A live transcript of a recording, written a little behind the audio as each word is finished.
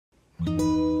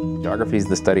Geography is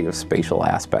the study of spatial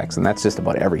aspects, and that's just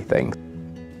about everything.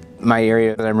 My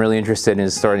area that I'm really interested in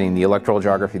is studying the electoral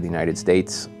geography of the United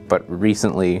States, but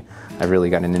recently I've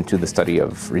really gotten into the study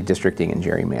of redistricting and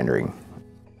gerrymandering.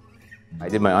 I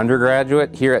did my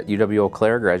undergraduate here at UW-Eau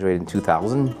Claire, graduated in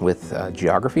 2000 with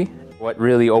geography. What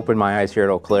really opened my eyes here at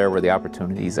Eau Claire were the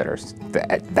opportunities that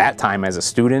at that time as a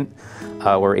student,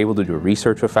 were able to do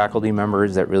research with faculty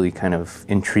members that really kind of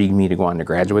intrigued me to go on to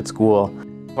graduate school.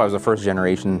 I was a first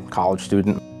generation college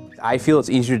student. I feel it's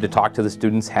easier to talk to the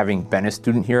students having been a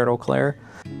student here at Eau Claire.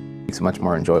 It's much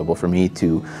more enjoyable for me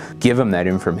to give them that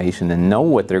information and know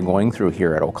what they're going through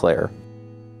here at Eau Claire.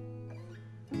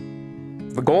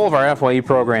 The goal of our FYE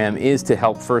program is to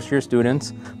help first-year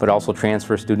students, but also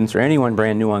transfer students or anyone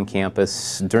brand new on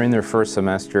campus during their first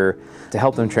semester to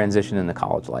help them transition into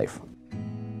college life.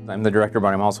 I'm the director,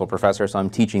 but I'm also a professor, so I'm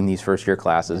teaching these first-year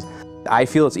classes. I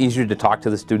feel it's easier to talk to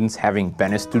the students having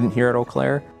been a student here at Eau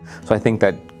Claire, so I think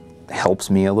that helps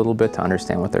me a little bit to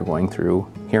understand what they're going through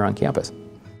here on campus.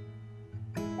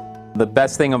 The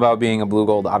best thing about being a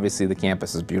Blugold, obviously the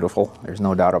campus is beautiful, there's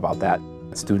no doubt about that.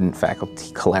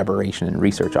 Student-faculty collaboration and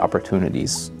research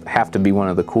opportunities have to be one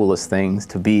of the coolest things.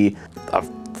 To be a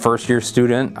first-year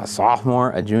student, a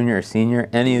sophomore, a junior, a senior,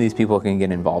 any of these people can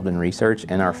get involved in research,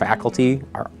 and our faculty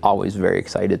are always very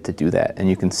excited to do that. And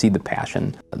you can see the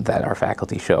passion that our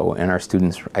faculty show, and our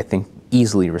students, I think,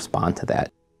 easily respond to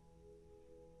that.